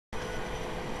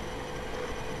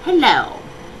Hello.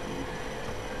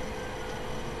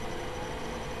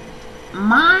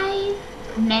 My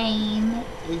name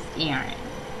is Erin,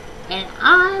 and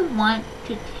I want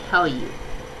to tell you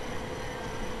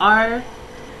our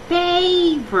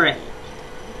favorite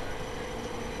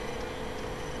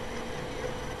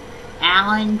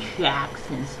Alan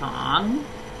Jackson song.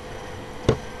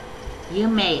 You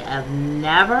may have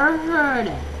never heard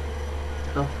it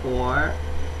before,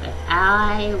 but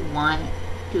I want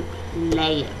to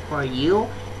play it for you.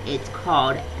 It's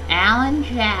called Alan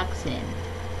Jackson,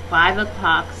 5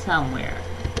 o'clock somewhere.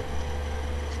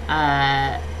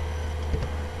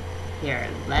 Here,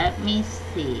 let me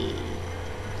see.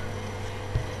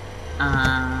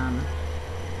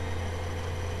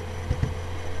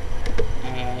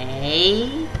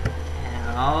 A-L-A-N.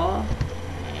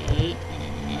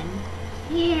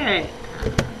 Here it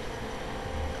comes.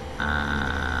 I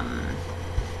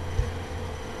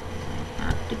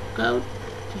have to go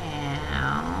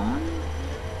down.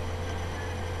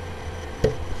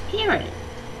 Here it is.